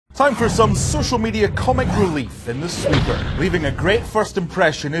Time for some social media comic relief in the sweeper. Leaving a great first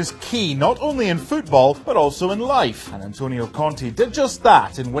impression is key not only in football but also in life. And Antonio Conte did just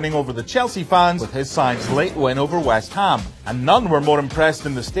that in winning over the Chelsea fans with his side's late win over West Ham. And none were more impressed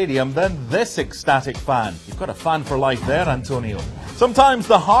in the stadium than this ecstatic fan. You've got a fan for life there, Antonio. Sometimes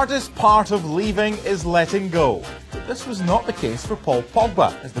the hardest part of leaving is letting go. But this was not the case for Paul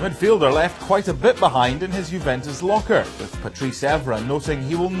Pogba, as the midfielder left quite a bit behind in his Juventus locker, with Patrice Evra noting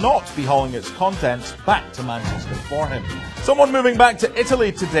he will not be hauling its contents back to Manchester for him. Someone moving back to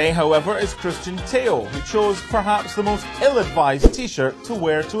Italy today, however, is Christian Teo, who chose perhaps the most ill-advised t-shirt to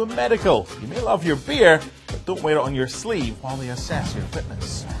wear to a medical. You may love your beer, but don't wear it on your sleeve while they assess your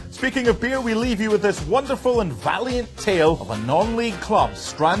fitness. Speaking of beer, we leave you with this wonderful and valiant tale of a non-league club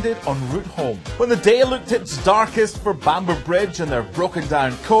stranded en route home. When the day looked its darkest for Bamber Bridge and their broken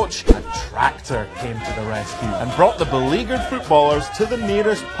down coach, a tractor came to the rescue and brought the beleaguered footballers to the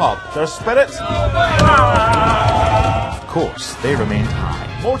nearest pub. Their spirits, of course, they remained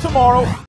high. More tomorrow.